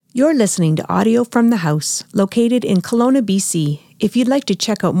You're listening to audio from the house, located in Kelowna, BC. If you'd like to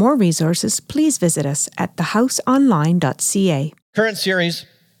check out more resources, please visit us at thehouseonline.ca. Current series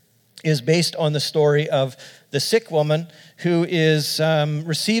is based on the story of the sick woman who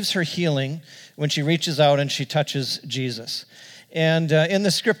receives her healing when she reaches out and she touches Jesus. And in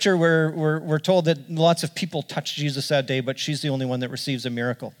the scripture, we're told that lots of people touched Jesus that day, but she's the only one that receives a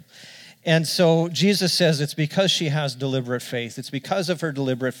miracle. And so Jesus says it's because she has deliberate faith. It's because of her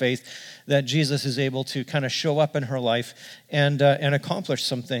deliberate faith that Jesus is able to kind of show up in her life and accomplish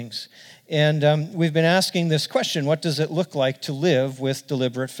some things. And we've been asking this question: what does it look like to live with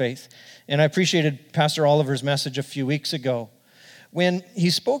deliberate faith? And I appreciated Pastor Oliver's message a few weeks ago when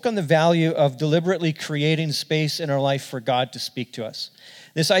he spoke on the value of deliberately creating space in our life for God to speak to us.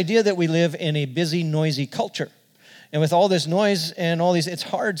 This idea that we live in a busy, noisy culture. And with all this noise and all these, it's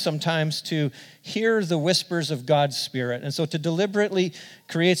hard sometimes to hear the whispers of God's Spirit. And so to deliberately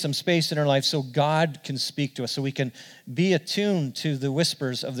create some space in our life so God can speak to us, so we can be attuned to the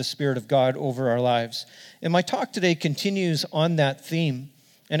whispers of the Spirit of God over our lives. And my talk today continues on that theme.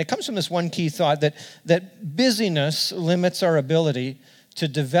 And it comes from this one key thought that busyness limits our ability to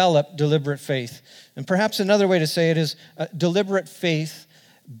develop deliberate faith. And perhaps another way to say it is deliberate faith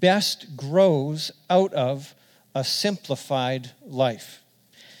best grows out of a simplified life.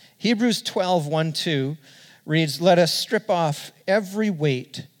 Hebrews 12, 1-2 reads, "Let us strip off every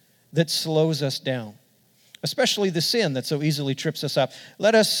weight that slows us down, especially the sin that so easily trips us up.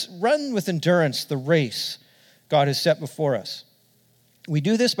 Let us run with endurance the race God has set before us. We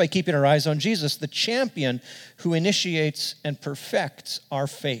do this by keeping our eyes on Jesus, the champion who initiates and perfects our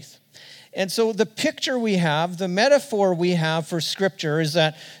faith." And so the picture we have, the metaphor we have for Scripture is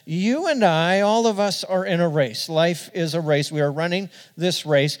that you and I, all of us, are in a race. Life is a race. We are running this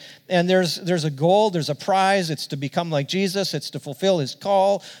race. And there's a goal, there's a prize. It's to become like Jesus. It's to fulfill his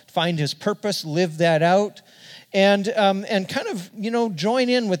call, find his purpose, live that out, and kind of, join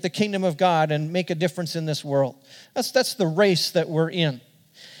in with the kingdom of God and make a difference in this world. That's the race that we're in.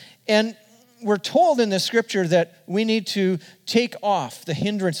 And we're told in the scripture that we need to take off the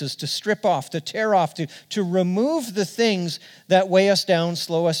hindrances, to strip off, to tear off, to remove the things that weigh us down,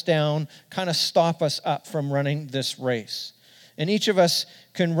 slow us down, kind of stop us up from running this race. And each of us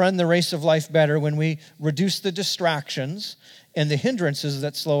can run the race of life better when we reduce the distractions and the hindrances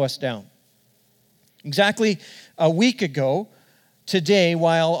that slow us down. Exactly a week ago, today,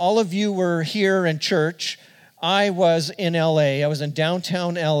 while all of you were here in church, I was in LA. I was in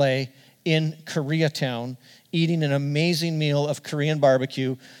downtown LA, in Koreatown, eating an amazing meal of Korean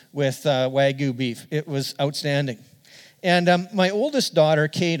barbecue with Wagyu beef. It was outstanding. And my oldest daughter,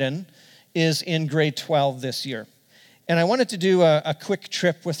 Kaden, is in grade 12 this year. And I wanted to do a quick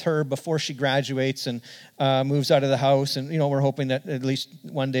trip with her before she graduates and moves out of the house. And, we're hoping that at least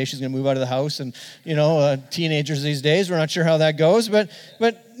one day she's going to move out of the house. And, teenagers these days, we're not sure how that goes. But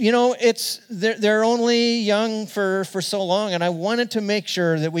they're only young for so long. And I wanted to make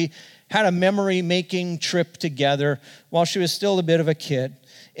sure that we had a memory-making trip together while she was still a bit of a kid.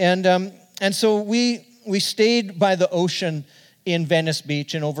 And so we stayed by the ocean in Venice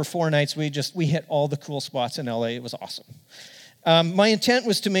Beach, and over 4 nights, we hit all the cool spots in LA. It was awesome. My intent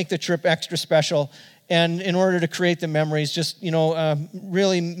was to make the trip extra special, and in order to create the memories,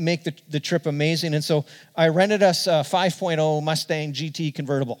 really make the trip amazing. And so I rented us a 5.0 Mustang GT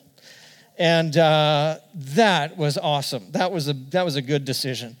convertible. And that was awesome. That was a good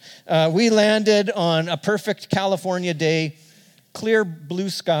decision. We landed on a perfect California day, clear blue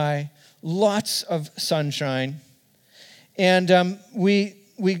sky, lots of sunshine, and we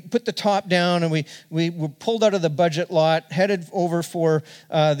put the top down and we pulled out of the budget lot, headed over for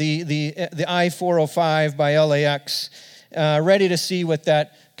the I-405 by LAX, ready to see what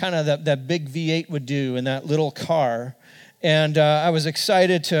that that big V8 would do in that little car. And I was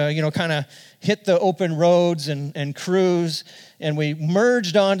excited to, kind of hit the open roads and cruise. And we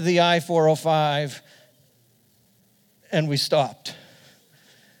merged onto the I-405, and we stopped.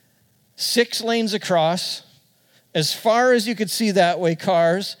 6 lanes across. As far as you could see that way,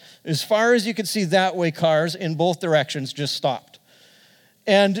 cars. As far as you could see that way, cars in both directions just stopped.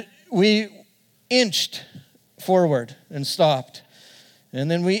 And we inched forward and stopped.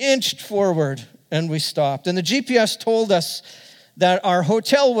 And then we inched forward and we stopped. And the GPS told us that our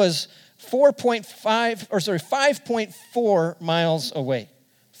hotel was 5.4 miles away.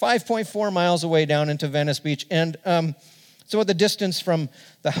 5.4 miles away down into Venice Beach. And so the distance from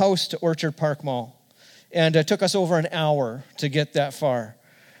the house to Orchard Park Mall. And it took us over an hour to get that far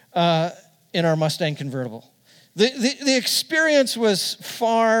in our Mustang convertible. The experience was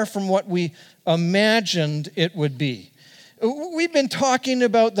far from what we imagined it would be. We've been talking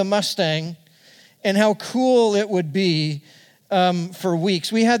about the Mustang and how cool it would be for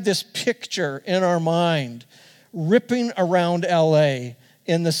weeks. We had this picture in our mind, ripping around LA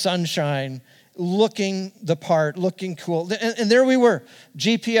in the sunshine, looking the part, looking cool. And there we were,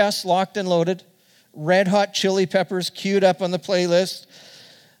 GPS locked and loaded, Red Hot Chili Peppers queued up on the playlist,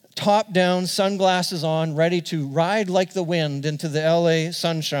 top down, sunglasses on, ready to ride like the wind into the LA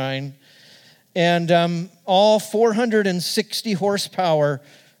sunshine, and all 460 horsepower,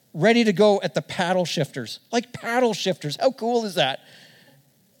 ready to go at the paddle shifters. Like paddle shifters. How cool is that?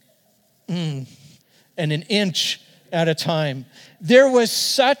 And an inch at a time. There was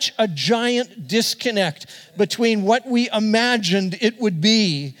such a giant disconnect between what we imagined it would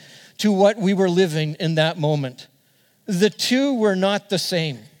be to what we were living in that moment. The two were not the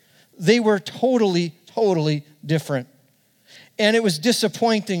same. They were totally, totally different. And it was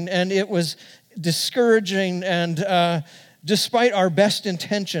disappointing, and it was discouraging, and despite our best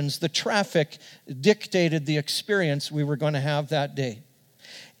intentions, the traffic dictated the experience we were going to have that day.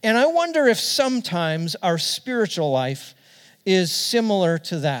 And I wonder if sometimes our spiritual life is similar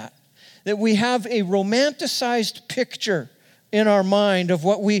to that we have a romanticized picture in our mind of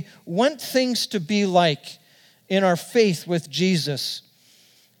what we want things to be like in our faith with Jesus,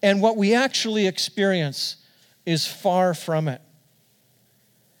 and what we actually experience is far from it.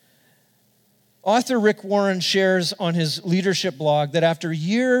 Author Rick Warren shares on his leadership blog that after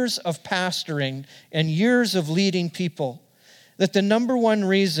years of pastoring and years of leading people, that the number one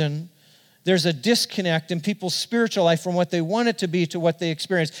reason there's a disconnect in people's spiritual life from what they want it to be to what they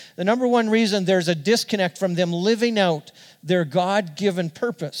experience, the number one reason there's a disconnect from them living out their God-given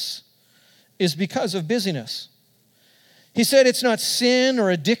purpose is because of busyness. He said it's not sin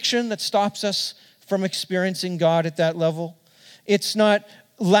or addiction that stops us from experiencing God at that level. It's not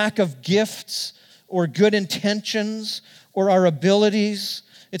lack of gifts or good intentions or our abilities.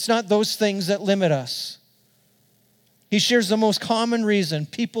 It's not those things that limit us. He shares the most common reason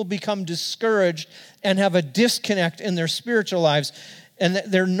people become discouraged and have a disconnect in their spiritual lives and that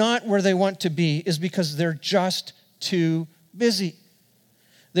they're not where they want to be is because they're just too busy.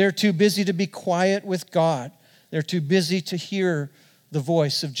 They're too busy to be quiet with God. They're too busy to hear the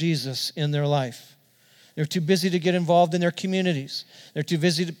voice of Jesus in their life. They're too busy to get involved in their communities. They're too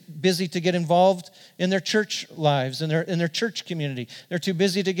busy to get involved in their church lives, in their church community. They're too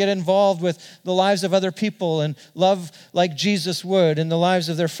busy to get involved with the lives of other people and love like Jesus would in the lives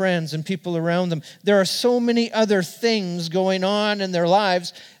of their friends and people around them. There are so many other things going on in their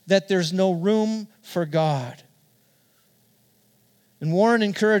lives that there's no room for God. And Warren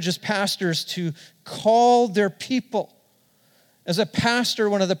encourages pastors to call their people. As a pastor,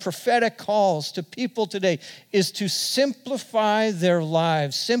 one of the prophetic calls to people today is to simplify their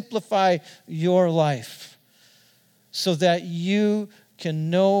lives, simplify your life, so that you can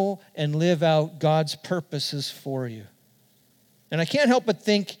know and live out God's purposes for you. And I can't help but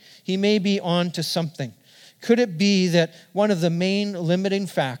think he may be on to something. Could it be that one of the main limiting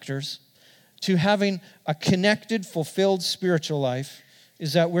factors to having a connected, fulfilled spiritual life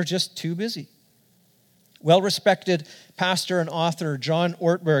is that we're just too busy? Well-respected pastor and author John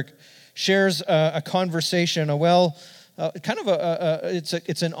Ortberg shares a conversation,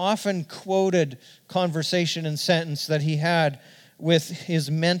 it's an often quoted conversation and sentence that he had with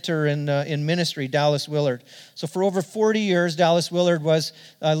his mentor in ministry, Dallas Willard. So for over 40 years, Dallas Willard was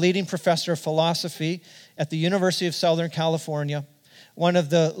a leading professor of philosophy at the University of Southern California, one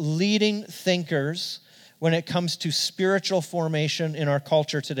of the leading thinkers when it comes to spiritual formation in our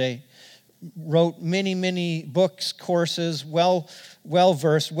culture today. Wrote many, many books, courses,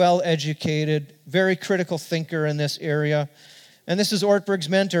 well-versed, well-educated, very critical thinker in this area. And this is Ortberg's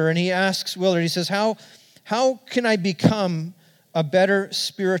mentor, and he asks Willard, he says, how can I become a better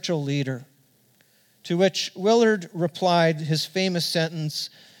spiritual leader? To which Willard replied his famous sentence,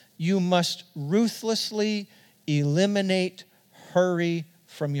 you must ruthlessly eliminate hurry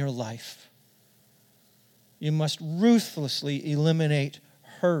from your life. You must ruthlessly eliminate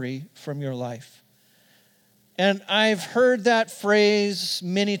hurry from your life. And I've heard that phrase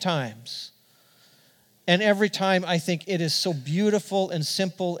many times. And every time I think it is so beautiful and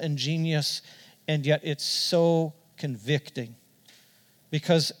simple and genius, and yet it's so convicting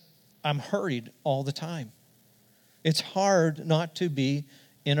because I'm hurried all the time. It's hard not to be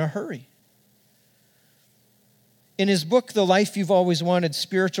in a hurry. In his book, The Life You've Always Wanted,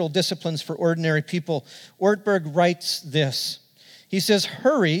 Spiritual Disciplines for Ordinary People, Ortberg writes this. He says,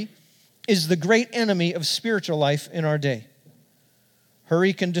 hurry is the great enemy of spiritual life in our day.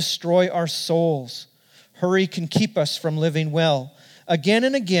 Hurry can destroy our souls. Hurry can keep us from living well. Again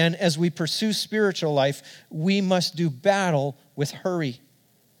and again, as we pursue spiritual life, we must do battle with hurry.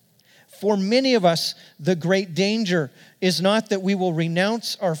 For many of us, the great danger is not that we will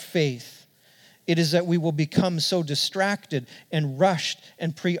renounce our faith. It is that we will become so distracted and rushed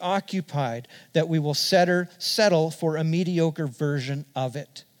and preoccupied that we will settle for a mediocre version of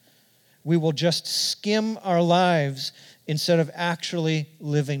it. We will just skim our lives instead of actually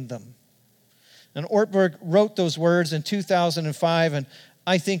living them. And Ortberg wrote those words in 2005, and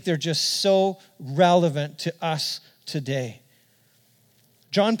I think they're just so relevant to us today.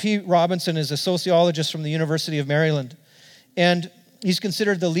 John P. Robinson is a sociologist from the University of Maryland, and he's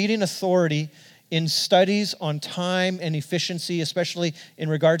considered the leading authority in studies on time and efficiency, especially in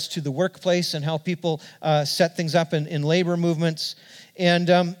regards to the workplace and how people set things up in labor movements.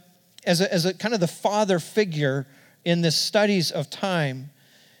 And as a kind of the father figure in the studies of time,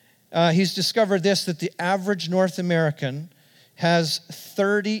 he's discovered this, that the average North American has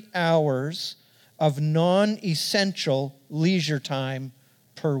 30 hours of non-essential leisure time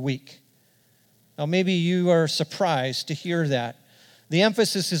per week. Now, maybe you are surprised to hear that. The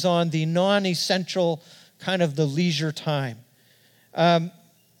emphasis is on the non-essential kind of the leisure time.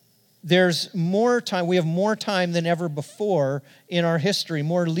 There's more time. We have more time than ever before in our history,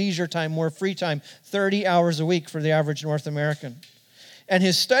 more leisure time, more free time, 30 hours a week for the average North American. And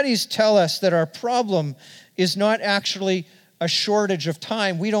his studies tell us that our problem is not actually a shortage of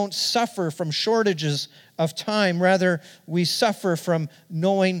time. We don't suffer from shortages of time. Rather, we suffer from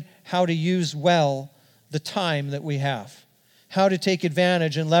knowing how to use well the time that we have, how to take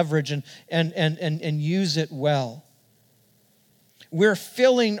advantage and leverage and use it well. We're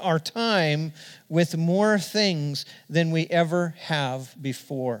filling our time with more things than we ever have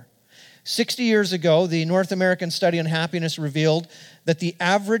before. 60 years ago, the North American Study on Happiness revealed that the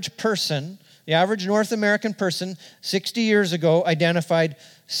average North American person, 60 years ago, identified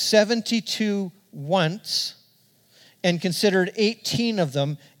 72 wants and considered 18 of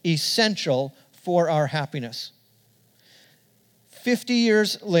them essential for our happiness. 50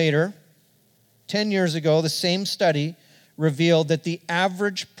 years later, 10 years ago, the same study revealed that the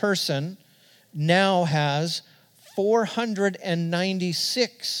average person now has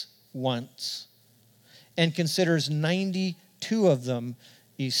 496 wants and considers 92 of them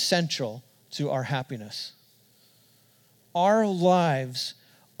essential to our happiness. Our lives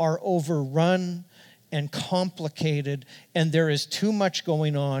are overrun and complicated, and there is too much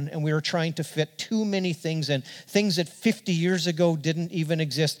going on, and we are trying to fit too many things in. Things that 50 years ago didn't even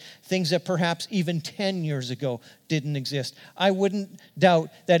exist. Things that perhaps even 10 years ago didn't exist. I wouldn't doubt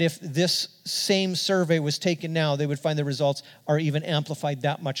that if this same survey was taken now, they would find the results are even amplified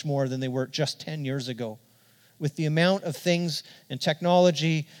that much more than they were just 10 years ago. With the amount of things and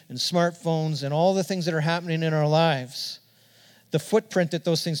technology and smartphones and all the things that are happening in our lives, the footprint that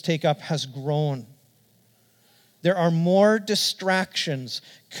those things take up has grown. There are more distractions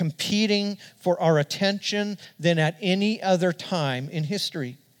competing for our attention than at any other time in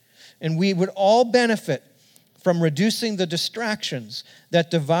history. And we would all benefit from reducing the distractions that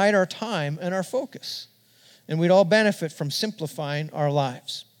divide our time and our focus. And we'd all benefit from simplifying our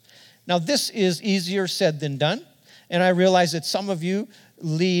lives. Now, this is easier said than done. And I realize that some of you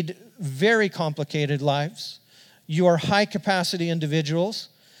lead very complicated lives. You are high-capacity individuals.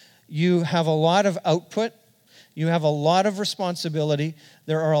 You have a lot of output. You have a lot of responsibility.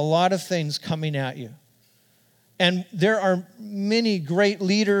 There are a lot of things coming at you. And there are many great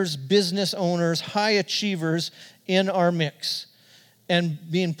leaders, business owners, high achievers in our mix and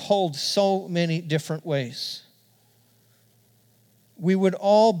being pulled so many different ways. We would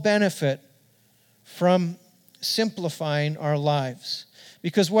all benefit from simplifying our lives.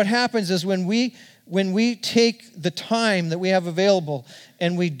 Because what happens is when we take the time that we have available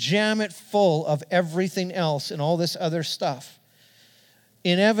and we jam it full of everything else and all this other stuff,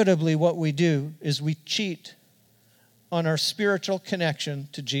 inevitably what we do is we cheat on our spiritual connection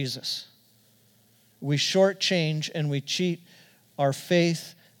to Jesus. We shortchange and we cheat our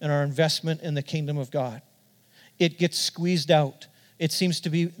faith and our investment in the kingdom of God. It gets squeezed out. It seems to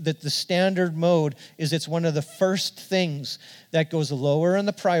be that the standard mode is it's one of the first things that goes lower on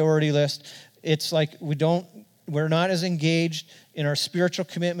the priority list. It's like we're not as engaged in our spiritual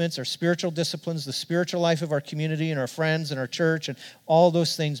commitments, our spiritual disciplines, the spiritual life of our community and our friends and our church, and all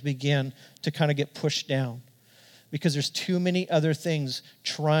those things begin to kind of get pushed down because there's too many other things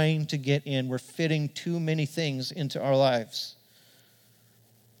trying to get in. We're fitting too many things into our lives.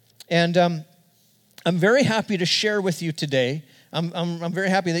 And I'm very happy to share with you today. I'm very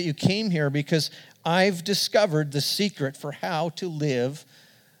happy that you came here because I've discovered the secret for how to live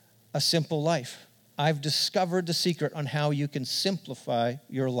a simple life. I've discovered the secret on how you can simplify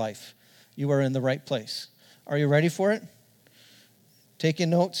your life. You are in the right place. Are you ready for it? Taking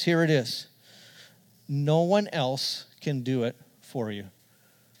notes, here it is. No one else can do it for you.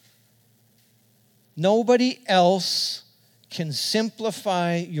 Nobody else can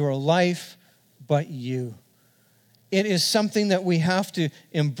simplify your life but you. It is something that we have to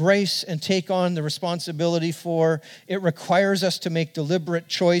embrace and take on the responsibility for. It requires us to make deliberate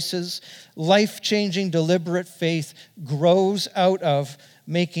choices. Life-changing, deliberate faith grows out of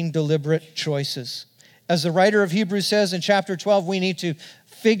making deliberate choices. As the writer of Hebrews says in chapter 12, we need to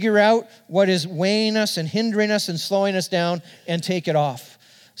figure out what is weighing us and hindering us and slowing us down and take it off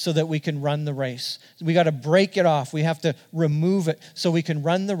so that we can run the race. We got to break it off. We have to remove it so we can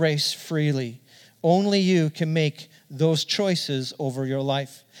run the race freely. Only you can make those choices over your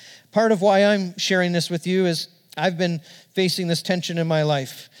life. Part of why I'm sharing this with you is I've been facing this tension in my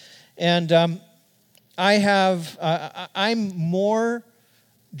life. And I'm more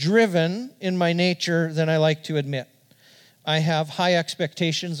driven in my nature than I like to admit. I have high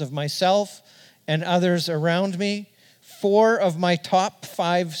expectations of myself and others around me. 4 of my top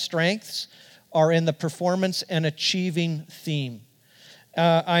 5 strengths are in the performance and achieving theme.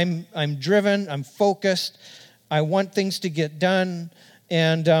 I'm driven, I'm focused, I want things to get done,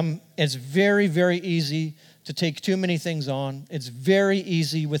 and it's very, very easy to take too many things on. It's very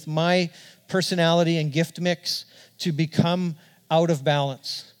easy with my personality and gift mix to become out of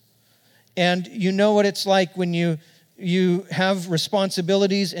balance. And you know what it's like when you have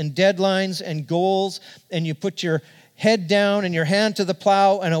responsibilities and deadlines and goals, and you put your head down and your hand to the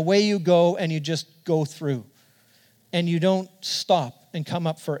plow, and away you go, and you just go through. And you don't stop and come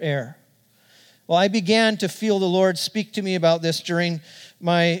up for air. Well, I began to feel the Lord speak to me about this during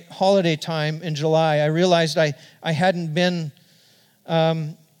my holiday time in July. I realized I hadn't been,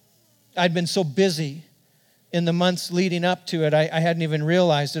 I'd been so busy in the months leading up to it, I hadn't even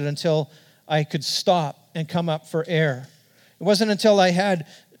realized it until I could stop and come up for air. It wasn't until I had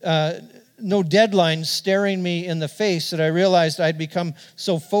no deadline staring me in the face that I realized I'd become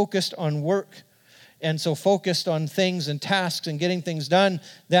so focused on work and so focused on things and tasks and getting things done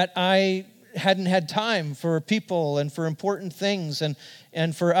that I hadn't had time for people and for important things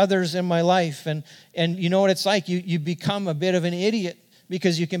and for others in my life. And you know what it's like? You become a bit of an idiot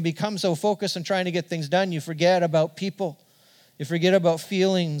because you can become so focused on trying to get things done, you forget about people. You forget about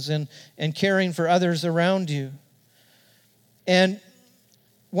feelings and caring for others around you. And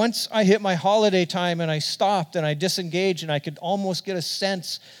once I hit my holiday time and I stopped and I disengaged and I could almost get a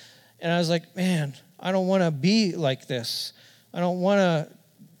sense, and I was like, man, I don't want to be like this. I don't want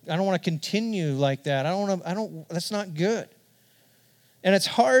to continue like that. That's not good. And it's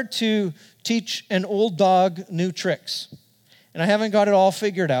hard to teach an old dog new tricks. And I haven't got it all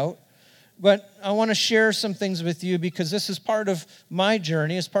figured out, but I want to share some things with you because this is part of my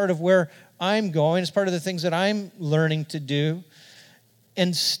journey. It's part of where I'm going. It's part of the things that I'm learning to do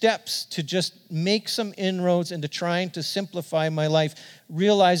and steps to just make some inroads into trying to simplify my life,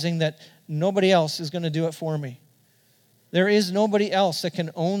 realizing that nobody else is going to do it for me. There is nobody else that can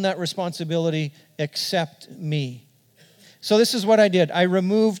own that responsibility except me. So this is what I did. I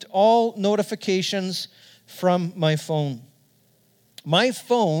removed all notifications from my phone. My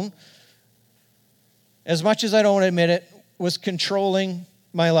phone, as much as I don't admit it, was controlling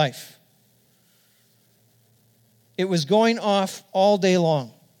my life. It was going off all day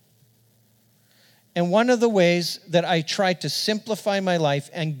long. And one of the ways that I tried to simplify my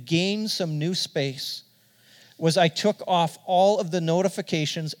life and gain some new space was I took off all of the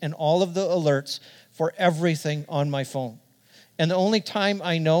notifications and all of the alerts for everything on my phone. And the only time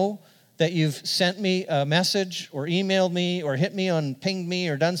I know that you've sent me a message or emailed me or hit me on, pinged me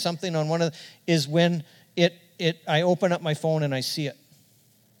or done something on one of the, is when I open up my phone and I see it.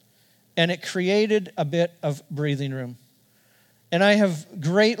 And it created a bit of breathing room. And I have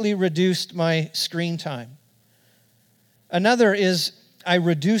greatly reduced my screen time. Another is I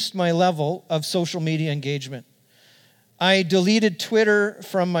reduced my level of social media engagement. I deleted Twitter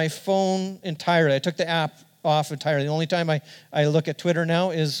from my phone entirely. I took the app off entirely. The only time I look at Twitter now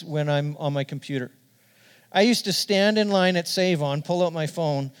is when I'm on my computer. I used to stand in line at Save-On, pull out my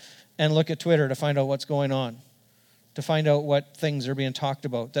phone, and look at Twitter to find out what's going on, to find out what things are being talked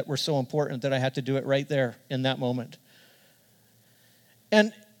about that were so important that I had to do it right there in that moment.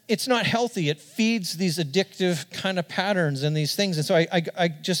 And it's not healthy. It feeds these addictive kind of patterns and these things. And so I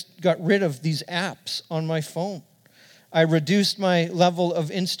just got rid of these apps on my phone. I reduced my level of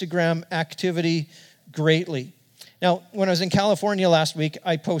Instagram activity greatly. Now, when I was in California last week,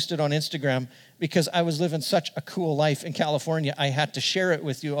 I posted on Instagram because I was living such a cool life in California. I had to share it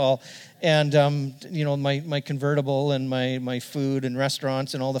with you all. And, my convertible and my food and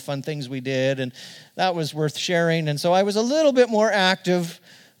restaurants and all the fun things we did. And that was worth sharing. And so I was a little bit more active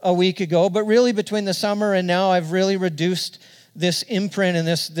a week ago. But really, between the summer and now, I've really reduced this imprint and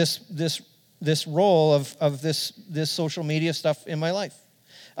this role of this social media stuff in my life.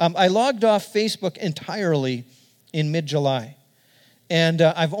 I logged off Facebook entirely in mid-July. And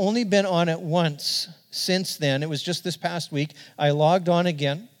I've only been on it once since then. It was just this past week. I logged on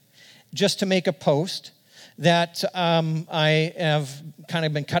again just to make a post that I have kind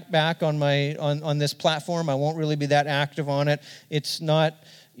of been cut back on on this platform. I won't really be that active on it. It's not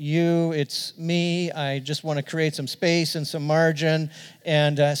you, it's me. I just want to create some space and some margin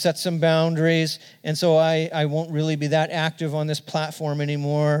and set some boundaries. And so I won't really be that active on this platform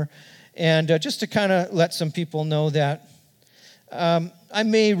anymore. And just to kind of let some people know that I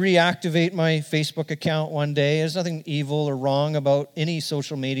may reactivate my Facebook account one day. There's nothing evil or wrong about any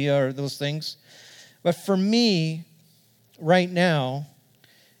social media or those things. But for me, right now,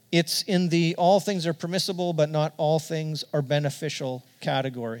 it's in the all things are permissible, but not all things are beneficial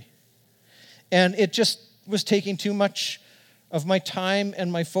category. And it just was taking too much of my time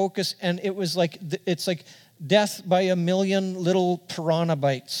and my focus, and it's like death by a million little piranha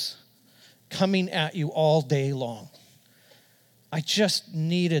bites coming at you all day long. I just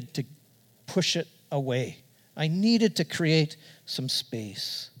needed to push it away. I needed to create some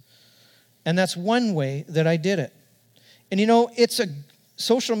space. And that's one way that I did it. And it's a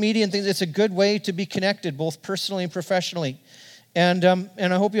social media and things, it's a good way to be connected, both personally and professionally. And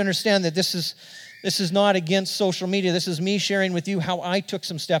I hope you understand that this is not against social media. This is me sharing with you how I took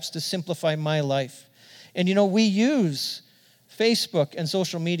some steps to simplify my life. And we use Facebook and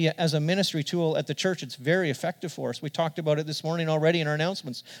social media as a ministry tool at the church. It's very effective for us. We talked about it this morning already in our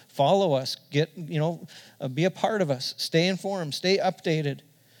announcements. Follow us, be a part of us, stay informed, stay updated.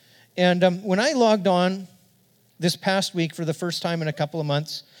 And when I logged on this past week for the first time in a couple of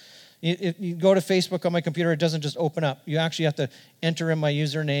months, you go to Facebook on my computer, it doesn't just open up. You actually have to enter in my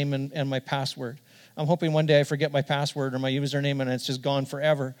username and my password. I'm hoping one day I forget my password or my username and it's just gone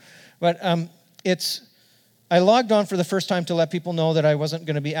forever. But I logged on for the first time to let people know that I wasn't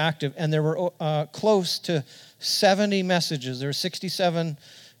going to be active, and there were close to 70 messages. There were 67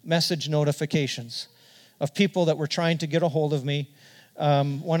 message notifications of people that were trying to get a hold of me,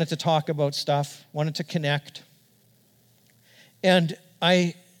 wanted to talk about stuff, wanted to connect. And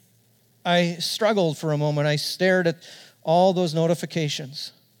I struggled for a moment. I stared at all those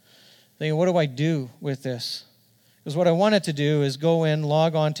notifications, thinking, what do I do with this? Because what I wanted to do is go in,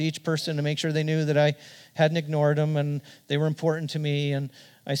 log on to each person to make sure they knew that I hadn't ignored them and they were important to me. And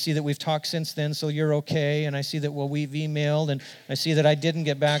I see that we've talked since then, so you're okay. And I see that, we've emailed, and I see that I didn't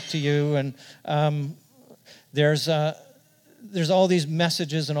get back to you. And there's all these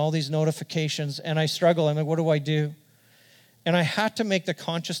messages and all these notifications, and I struggle. I'm like, what do I do? And I had to make the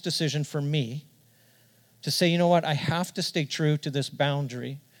conscious decision for me to say, you know what? I have to stay true to this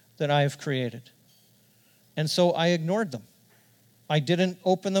boundary that I have created. And so I ignored them. I didn't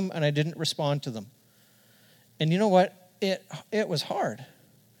open them, and I didn't respond to them. And you know what? It was hard.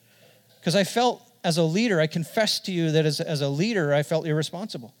 Because I felt, as a leader, I confess to you that as a leader, I felt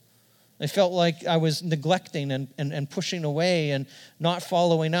irresponsible. I felt like I was neglecting and pushing away and not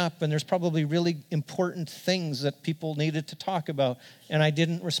following up. And there's probably really important things that people needed to talk about, and I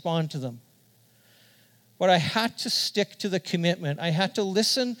didn't respond to them. But I had to stick to the commitment. I had to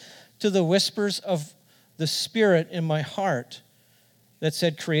listen to the whispers of the Spirit in my heart that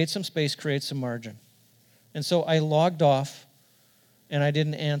said, create some space, create some margin. And so I logged off, and I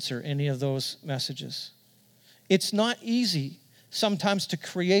didn't answer any of those messages. It's not easy sometimes to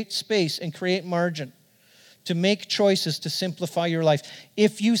create space and create margin, to make choices to simplify your life.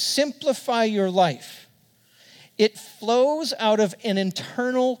 If you simplify your life, it flows out of an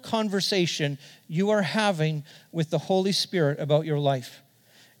internal conversation you are having with the Holy Spirit about your life.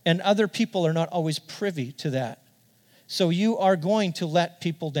 And other people are not always privy to that. So you are going to let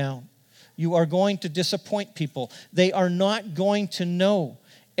people down. You are going to disappoint people. They are not going to know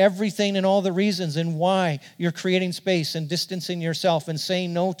everything and all the reasons and why you're creating space and distancing yourself and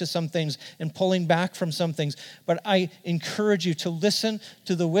saying no to some things and pulling back from some things. But I encourage you to listen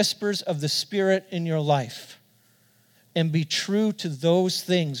to the whispers of the Spirit in your life and be true to those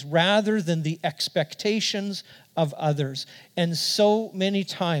things rather than the expectations of others. And so many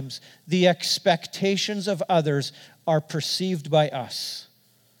times, the expectations of others are perceived by us.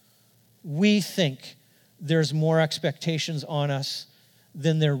 We think there's more expectations on us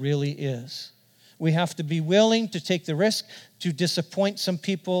than there really is. We have to be willing to take the risk to disappoint some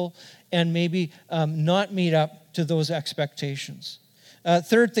people and maybe not meet up to those expectations.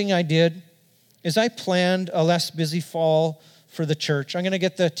 Third thing I did is I planned a less busy fall for the church. I'm going to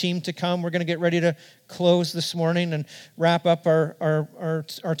get the team to come. We're going to get ready to close this morning and wrap up our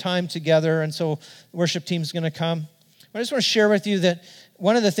time together. And so the worship team's going to come. I just want to share with you that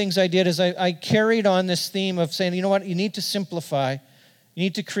one of the things I did is I carried on this theme of saying, you know what, you need to simplify. You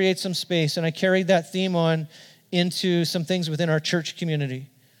need to create some space. And I carried that theme on into some things within our church community.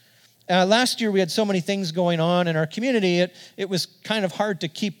 Last year, we had so many things going on in our community, it was kind of hard to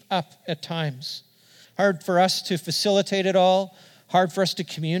keep up at times. Hard for us to facilitate it all, hard for us to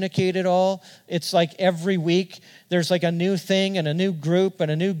communicate it all. It's like every week, there's like a new thing and a new group and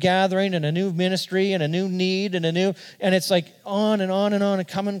a new gathering and a new ministry and a new need and it's like on and on and on and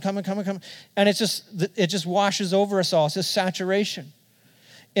coming. And it just washes over us all. It's just saturation.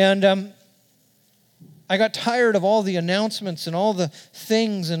 And I got tired of all the announcements and all the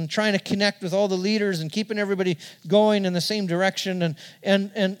things and trying to connect with all the leaders and keeping everybody going in the same direction.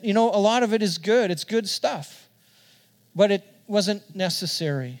 And you know, a lot of it is good. It's good stuff. But it wasn't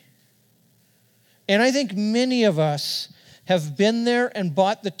necessary. And I think many of us have been there and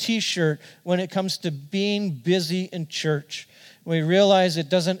bought the t-shirt when it comes to being busy in church. We realize it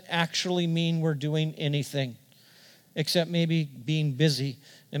doesn't actually mean we're doing anything except maybe being busy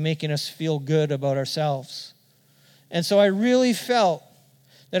and making us feel good about ourselves. And so I really felt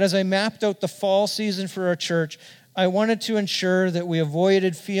that as I mapped out the fall season for our church, I wanted to ensure that we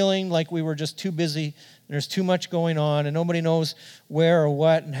avoided feeling like we were just too busy and there's too much going on and nobody knows where or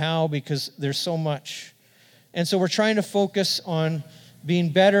what and how because there's so much. And so we're trying to focus on being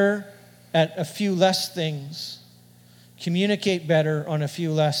better at a few less things, communicate better on a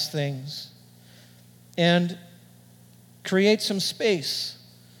few less things, and create some space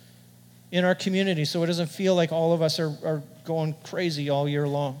in our community so it doesn't feel like all of us are going crazy all year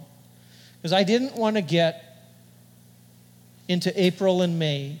long. Because I didn't want to get into April and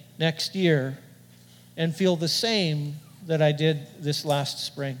May next year and feel the same that I did this last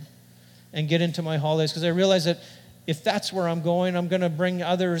spring and get into my holidays. Because I realized that if that's where I'm going to bring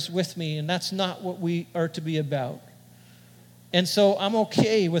others with me, and that's not what we are to be about. And so I'm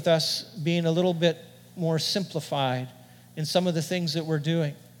okay with us being a little bit more simplified in some of the things that we're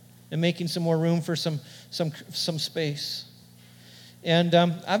doing and making some more room for some space. And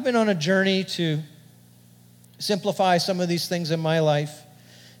I've been on a journey to simplify some of these things in my life,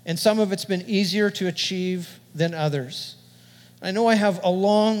 and some of it's been easier to achieve than others. I know I have a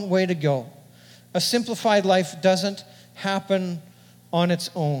long way to go. A simplified life doesn't happen on its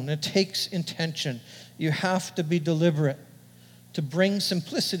own. It takes intention. You have to be deliberate to bring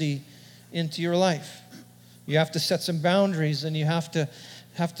simplicity into your life. You have to set some boundaries, and you have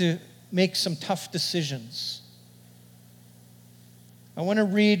to make some tough decisions. I want to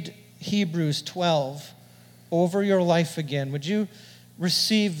read Hebrews 12 over your life again. Would you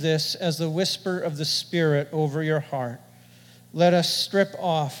receive this as the whisper of the Spirit over your heart? Let us strip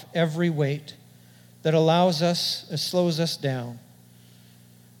off every weight that slows us down,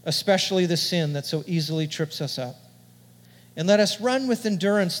 especially the sin that so easily trips us up. And let us run with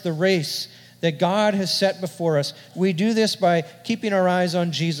endurance the race that God has set before us. We do this by keeping our eyes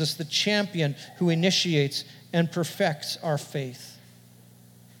on Jesus, the champion who initiates and perfects our faith.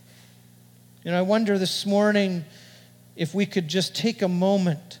 And I wonder this morning if we could just take a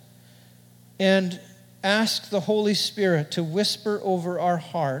moment and ask the Holy Spirit to whisper over our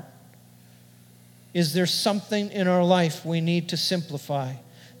heart, is there something in our life we need to simplify?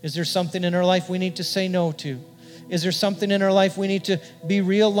 Is there something in our life we need to say no to? Is there something in our life we need to be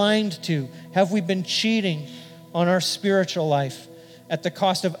realigned to? Have we been cheating on our spiritual life at the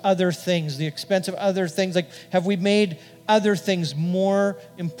cost of other things, the expense of other things? Like, have we made other things more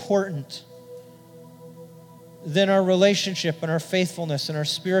important than our relationship and our faithfulness and our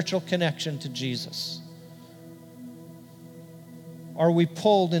spiritual connection to Jesus? Are we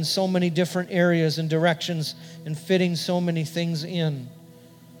pulled in so many different areas and directions and fitting so many things in?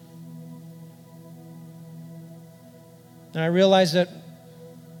 And I realize that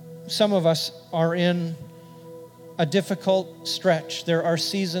some of us are in a difficult stretch. There are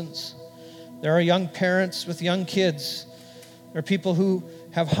seasons. There are young parents with young kids. There are people who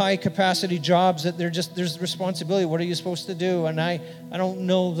have high capacity jobs that there's responsibility. What are you supposed to do? And I don't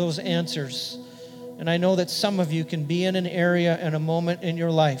know those answers. And I know that some of you can be in an area and a moment in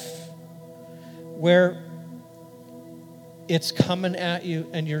your life where it's coming at you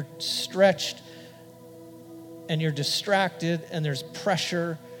and you're stretched and you're distracted and there's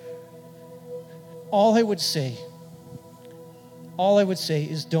pressure. All I would say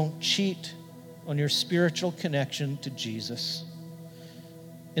is don't cheat on your spiritual connection to Jesus.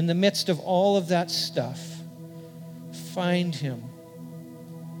 In the midst of all of that stuff, find him.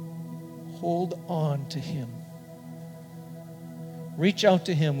 Hold on to him. Reach out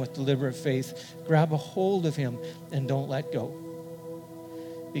to him with deliberate faith. Grab a hold of him and don't let go.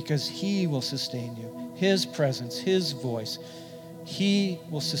 Because he will sustain you. His presence, his voice, he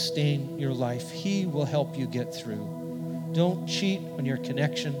will sustain your life. He will help you get through. Don't cheat on your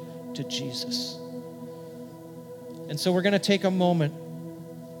connection to Jesus. And so we're going to take a moment.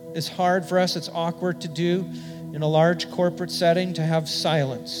 It's hard for us, it's awkward to do in a large corporate setting to have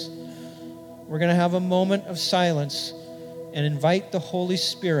silence. We're going to have a moment of silence and invite the Holy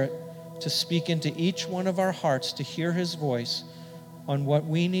Spirit to speak into each one of our hearts, to hear his voice on what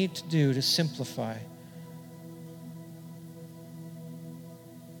we need to do to simplify.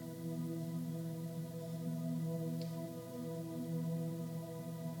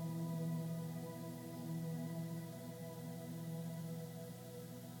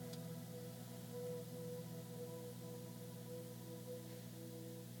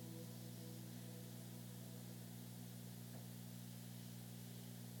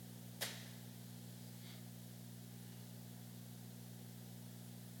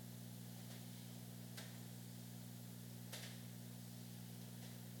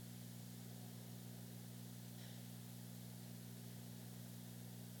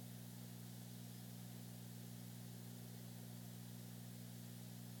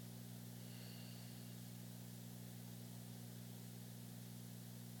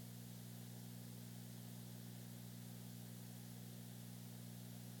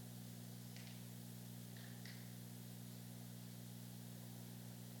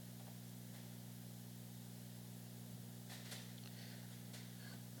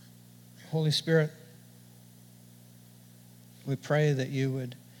 Holy Spirit, we pray that you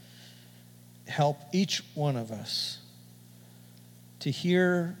would help each one of us to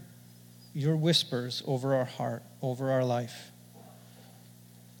hear your whispers over our heart, over our life.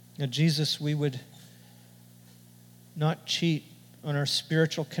 Now, Jesus, we would not cheat on our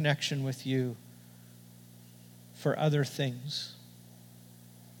spiritual connection with you for other things.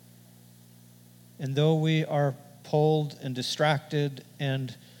 And though we are pulled and distracted,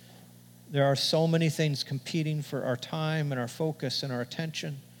 and there are so many things competing for our time and our focus and our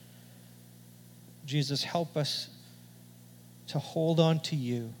attention, Jesus, help us to hold on to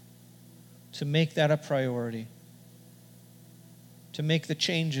you, to make that a priority, to make the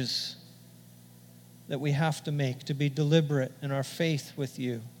changes that we have to make, to be deliberate in our faith with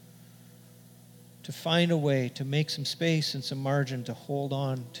you, to find a way to make some space and some margin to hold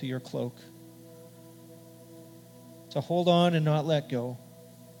on to your cloak, to hold on and not let go.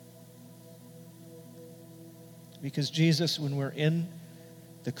 Because Jesus, when we're in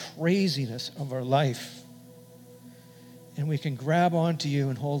the craziness of our life and we can grab onto you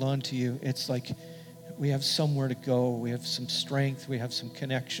and hold on to you, it's like we have somewhere to go. We have some strength. We have some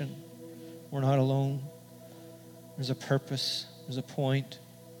connection. We're not alone. There's a purpose. There's a point.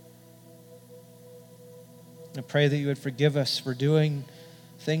 I pray that you would forgive us for doing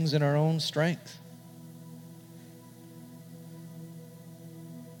things in our own strength.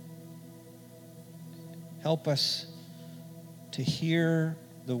 Help us to hear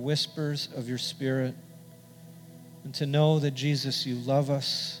the whispers of your Spirit and to know that, Jesus, you love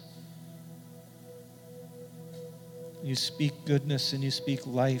us. You speak goodness and you speak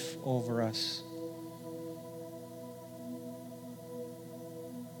life over us.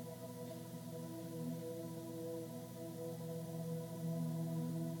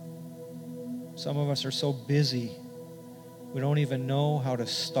 Some of us are so busy, we don't even know how to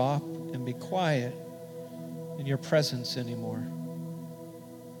stop and be quiet in your presence anymore.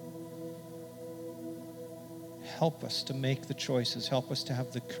 Help us to make the choices. Help us to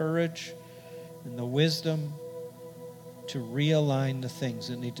have the courage and the wisdom to realign the things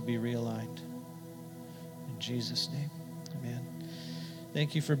that need to be realigned. In Jesus' name, amen.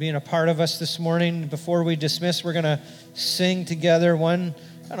 Thank you for being a part of us this morning. Before we dismiss, we're going to sing together one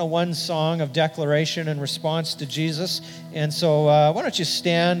song of declaration and response to Jesus. And so why don't you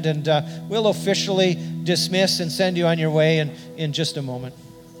stand, and we'll officially dismiss and send you on your way in just a moment.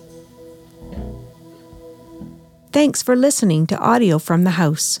 Thanks for listening to audio from the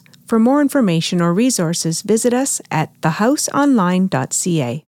house. For more information or resources, visit us at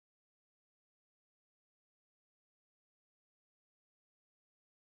thehouseonline.ca.